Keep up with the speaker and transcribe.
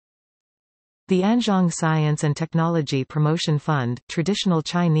The Anzhong Science and Technology Promotion Fund, traditional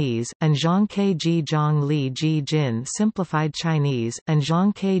Chinese, Anzhong Kji Zhong Li Ji Jin simplified Chinese,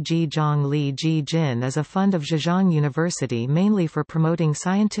 Anzhong Kji Zhong Li Ji Jin is a fund of Zhejiang University mainly for promoting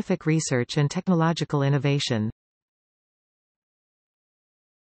scientific research and technological innovation.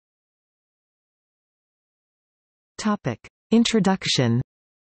 Introduction.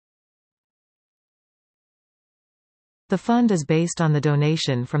 The fund is based on the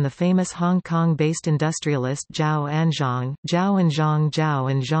donation from the famous Hong Kong-based industrialist Zhao Anzhong,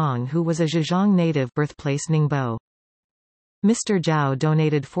 who was a Zhejiang native, birthplace Ningbo. Mr. Zhao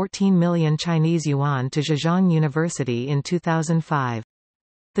donated 14 million Chinese yuan to Zhejiang University in 2005.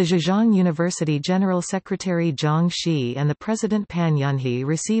 The Zhejiang University General Secretary Zhang Shi and the President Pan Yunhe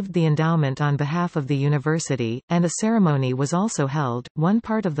received the endowment on behalf of the university, and a ceremony was also held. One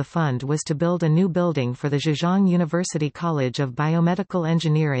part of the fund was to build a new building for the Zhejiang University College of Biomedical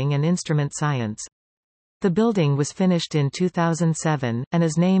Engineering and Instrument Science. The building was finished in 2007, and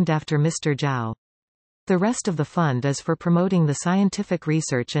is named after Mr. Zhao. The rest of the fund is for promoting the scientific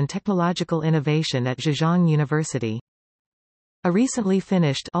research and technological innovation at Zhejiang University. A recently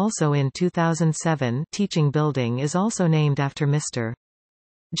finished, also in 2007, teaching building is also named after Mr.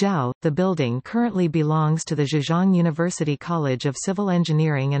 Zhao. The building currently belongs to the Zhejiang University College of Civil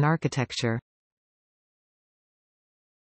Engineering and Architecture.